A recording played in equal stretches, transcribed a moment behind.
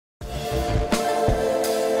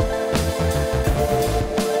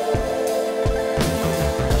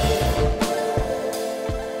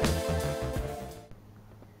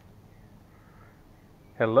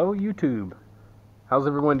Hello YouTube. How's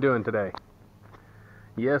everyone doing today?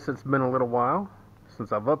 Yes, it's been a little while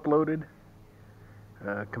since I've uploaded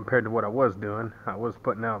compared to what I was doing. I was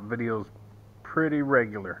putting out videos pretty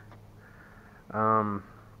regular.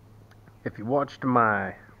 If you watched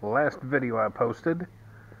my last video I posted,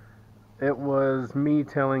 it was me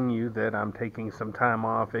telling you that I'm taking some time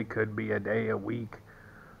off. It could be a day, a week,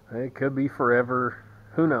 it could be forever,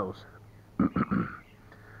 who knows.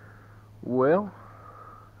 Well,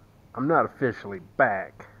 I'm not officially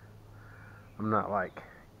back. I'm not like,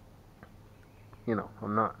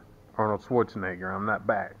 I'm not Arnold Schwarzenegger. I'm not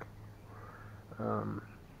back.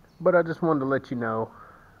 But I just wanted to let you know,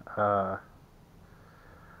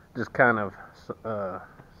 just kind of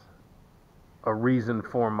a reason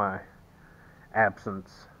for my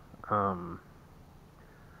absence. One,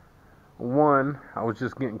 I was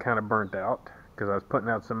just getting kind of burnt out because I was putting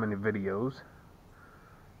out so many videos.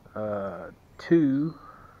 Two,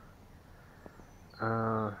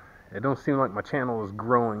 it don't seem like my channel is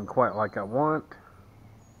growing quite like I want.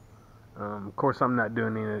 Of course, I'm not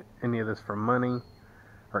doing any of this for money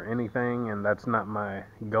or anything, and that's not my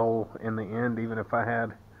goal in the end. Even if I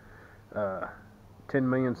had 10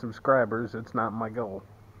 million subscribers, it's not my goal.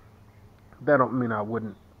 That don't mean I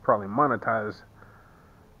wouldn't probably monetize,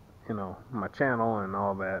 my channel and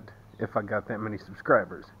all that if I got that many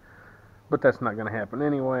subscribers. But that's not going to happen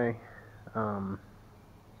anyway.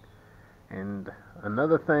 And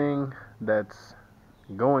another thing that's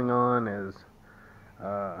going on is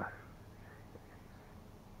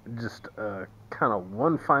just kind of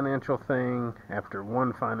one financial thing after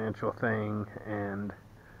one financial thing, and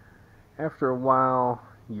after a while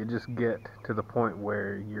you just get to the point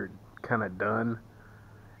where you're kind of done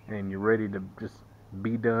and you're ready to just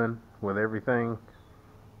be done with everything.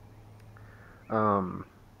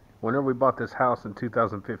 Whenever we bought this house in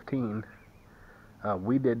 2015,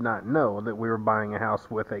 we did not know that we were buying a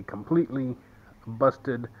house with a completely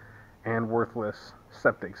busted and worthless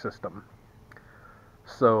septic system.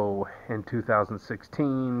 So in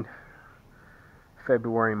 2016,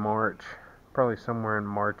 February, March, probably somewhere in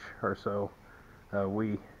March or so,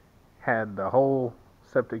 we had the whole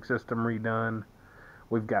septic system redone.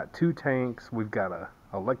 We've got 2 tanks. We've got a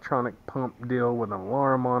electronic pump deal with an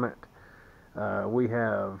alarm on it. We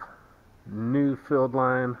have new field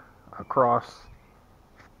line across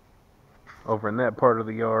over in that part of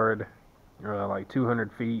the yard, like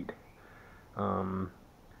 200 feet.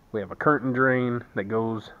 We have a curtain drain that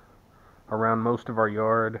goes around most of our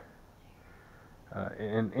yard.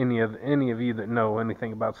 And any of you that know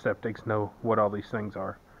anything about septics know what all these things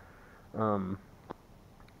are.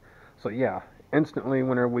 So yeah, instantly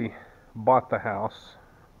whenever we bought the house,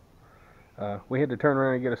 we had to turn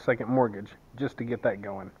around and get a second mortgage just to get that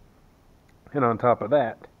going. And on top of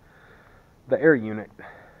that, the air unit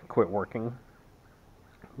quit working.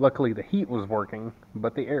 Luckily the heat was working,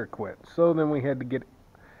 but the air quit. So then we had to get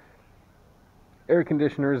air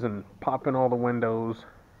conditioners and pop in all the windows.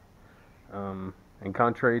 And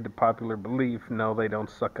contrary to popular belief, no, they don't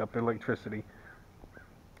suck up electricity.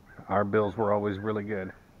 Our bills were always really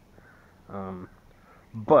good.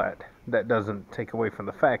 But that doesn't take away from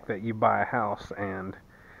the fact that you buy a house and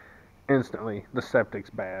instantly the septic's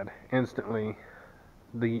bad. Instantly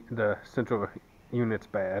the central unit's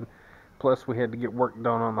bad. Plus we had to get work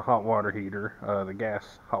done on the hot water heater, the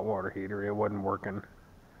gas hot water heater. It wasn't working.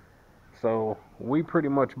 So we pretty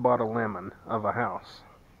much bought a lemon of a house.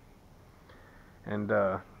 And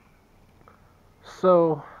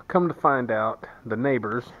so come to find out, the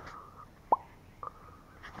neighbors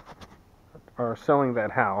are selling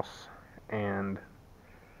that house, and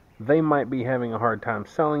they might be having a hard time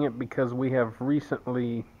selling it because we have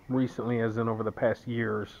recently as in over the past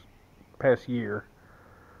year,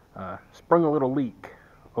 sprung a little leak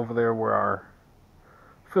over there where our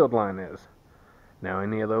field line is. Now,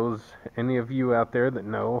 any of you out there that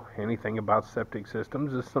know anything about septic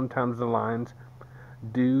systems, is sometimes the lines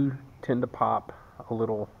do tend to pop a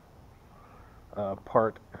little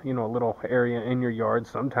part, a little area in your yard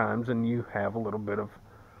sometimes, and you have a little bit of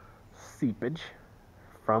seepage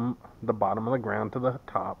from the bottom of the ground to the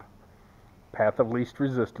top, path of least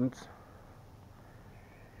resistance.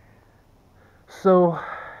 So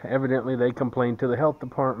evidently they complained to the health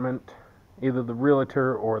department, either the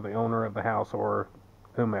realtor or the owner of the house or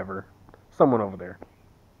whomever, someone over there.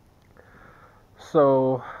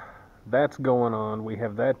 So that's going on. We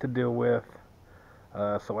have that to deal with.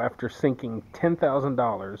 So after sinking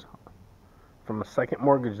 $10,000 from a second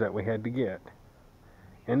mortgage that we had to get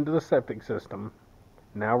into the septic system,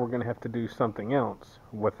 now we're going to have to do something else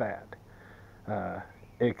with that.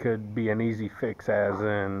 It could be an easy fix, as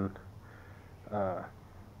in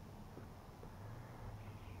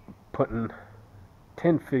putting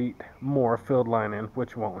 10 feet more field line in,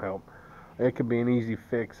 which won't help. It could be an easy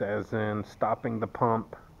fix, as in stopping the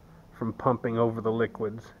pump from pumping over the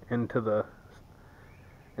liquids into the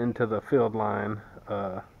field line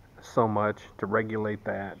so much to regulate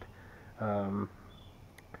that. Um,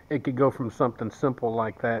 it could go from something simple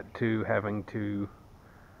like that to having to,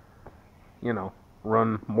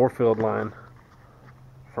 run more field line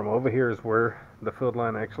from over here is where the field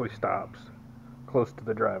line actually stops, close to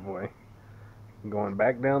the driveway. Going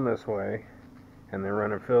back down this way, and then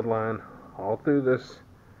running field line all through this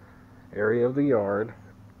area of the yard.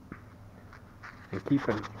 And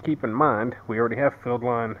keep in mind, we already have field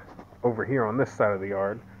line over here on this side of the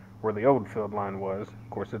yard, where the old field line was. Of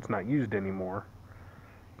course, it's not used anymore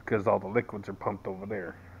because all the liquids are pumped over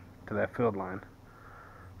there to that field line.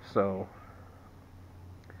 So,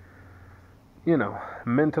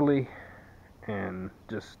 mentally and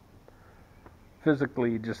just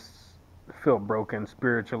physically just feel broken.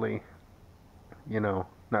 Spiritually,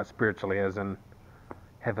 not spiritually as in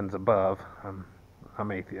heavens above.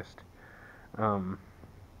 I'm atheist.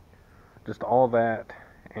 Just all that,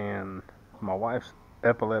 and my wife's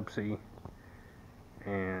epilepsy,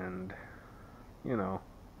 and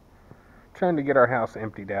trying to get our house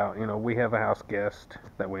emptied out. We have a house guest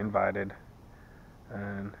that we invited,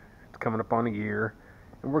 and it's coming up on a year,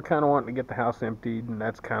 and we're kind of wanting to get the house emptied, and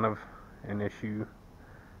that's kind of an issue.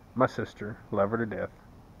 My sister, love her to death.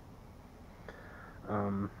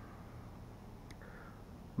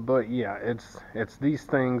 But yeah, it's these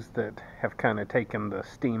things that have kind of taken the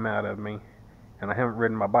steam out of me, and I haven't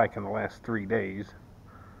ridden my bike in the last 3 days.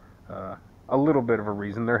 A little bit of a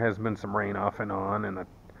reason, there has been some rain off and on, and the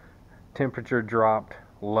temperature dropped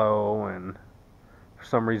low, and for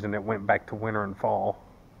some reason it went back to winter and fall.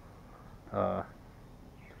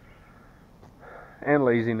 And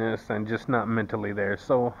laziness, and just not mentally there.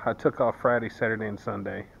 So I took off Friday, Saturday, and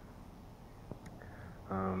Sunday.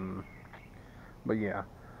 But yeah,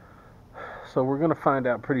 so we're gonna find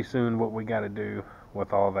out pretty soon what we got to do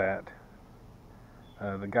with all that.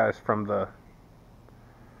 The guys from the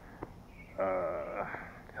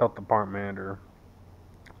health department or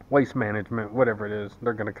waste management, whatever it is,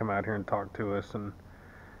 they're gonna come out here and talk to us and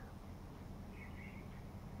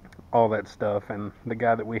all that stuff. And the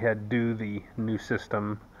guy that we had do the new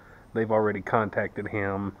system, they've already contacted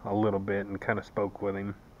him a little bit and kind of spoke with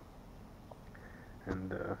him,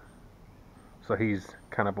 and so he's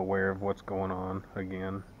kind of aware of what's going on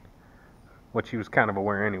again, which he was kind of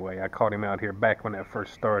aware anyway. I called him out here back when that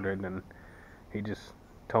first started, and he just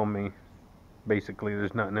told me basically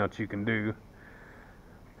there's nothing else you can do,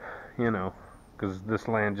 because this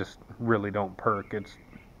land just really don't perk.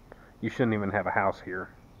 You shouldn't even have a house here.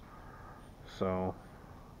 So,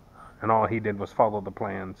 and all he did was follow the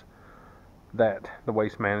plans that the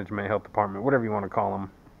waste management, health department, whatever you want to call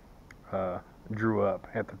them, drew up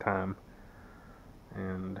at the time.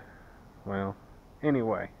 And, well,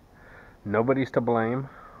 anyway, nobody's to blame.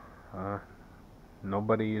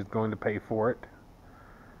 Nobody is going to pay for it.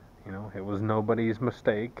 It was nobody's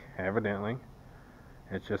mistake, evidently.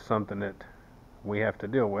 It's just something that we have to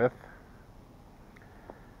deal with,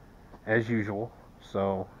 as usual.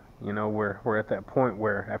 So, we're at that point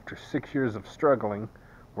where after 6 years of struggling,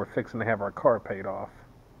 we're fixing to have our car paid off.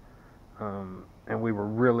 And we were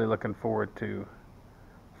really looking forward to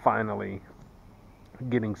finally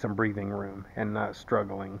getting some breathing room and not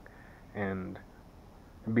struggling, and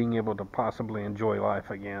being able to possibly enjoy life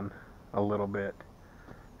again a little bit,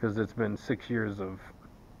 because it's been 6 years of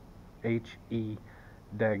H-E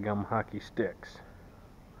daggum hockey sticks.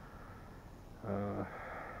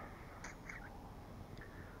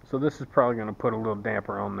 So this is probably going to put a little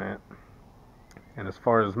damper on that. And as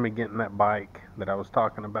far as me getting that bike that I was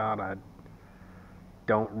talking about, I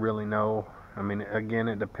don't really know. I mean, again,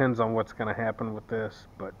 it depends on what's going to happen with this,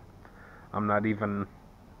 but I'm not even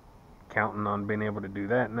counting on being able to do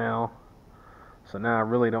that now. So now I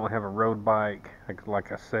really don't have a road bike.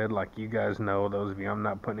 Like I said, like you guys know, those of you, I'm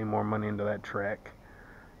not putting any more money into that Trek.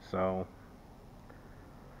 So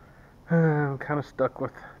I'm kind of stuck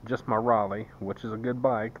with just my Raleigh, which is a good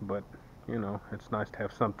bike, but it's nice to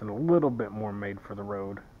have something a little bit more made for the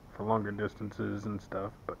road, for longer distances and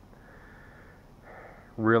stuff. But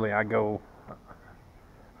really, I go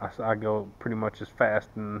pretty much as fast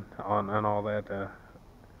and all that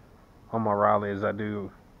on my Raleigh as I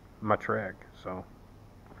do my Trek. So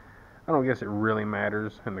I don't guess it really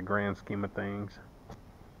matters in the grand scheme of things.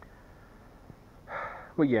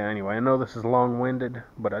 But yeah, anyway, I know this is long-winded,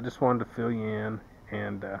 but I just wanted to fill you in,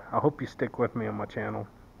 and I hope you stick with me on my channel.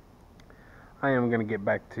 I am going to get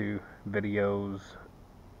back to videos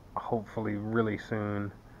hopefully really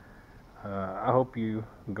soon. I hope you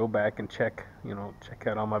go back and check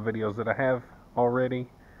out all my videos that I have already.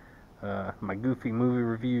 My goofy movie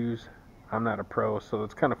reviews. I'm not a pro, so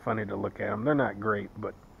it's kind of funny to look at them. They're not great,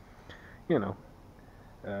 but you know,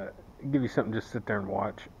 uh, give you something just sit there and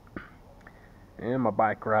watch. And my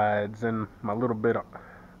bike rides and my little bit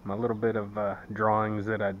of drawings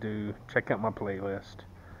that I do. Check out my playlist.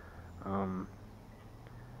 Um,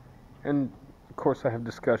 and of course, I have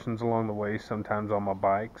discussions along the way. Sometimes on my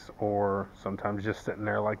bikes, or sometimes just sitting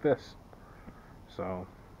there like this. So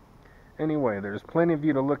anyway, there's plenty of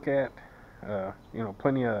you to look at.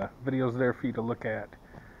 Plenty of videos there for you to look at.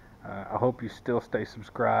 I hope you still stay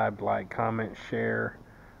subscribed, like, comment, share.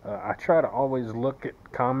 I try to always look at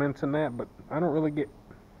comments and that, but I don't really get,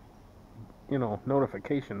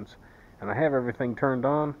 notifications. And I have everything turned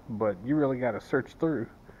on, but you really got to search through.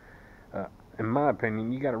 Uh, in my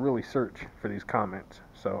opinion, you got to really search for these comments.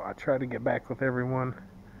 So I try to get back with everyone.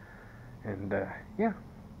 And yeah,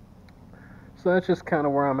 so that's just kind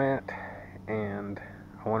of where I'm at. And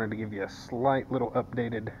I wanted to give you a slight little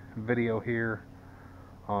updated video here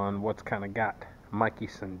on what's kind of got Mikey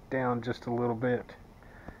sent down just a little bit.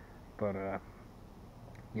 But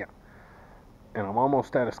yeah, and I'm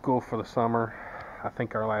almost out of school for the summer. I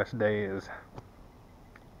think our last day is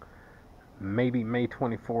maybe May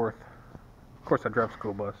 24th. Of course, I drive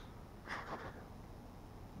school bus.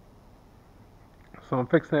 So I'm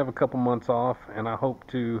fixing to have a couple months off, and I hope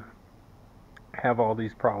to have all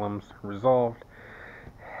these problems resolved,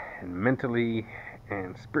 and mentally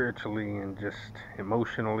and spiritually and just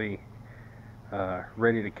emotionally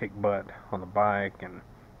ready to kick butt on the bike and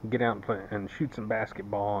get out and play and shoot some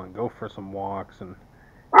basketball and go for some walks and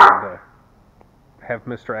have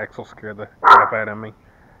Mr. Axel scare the crap out of me.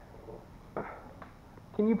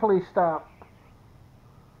 Can you please stop?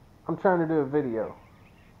 I'm trying to do a video.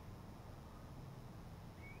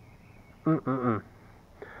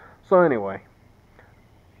 So anyway,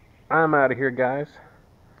 I'm out of here, guys.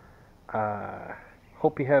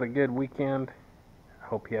 Hope you had a good weekend.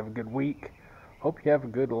 Hope you have a good week. Hope you have a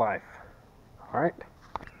good life. Alright?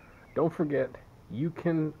 Don't forget, you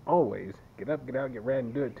can always get up, get out, get ready,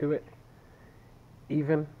 and do it to it.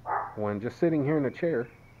 Even when just sitting here in a chair,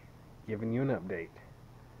 giving you an update.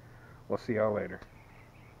 We'll see y'all later.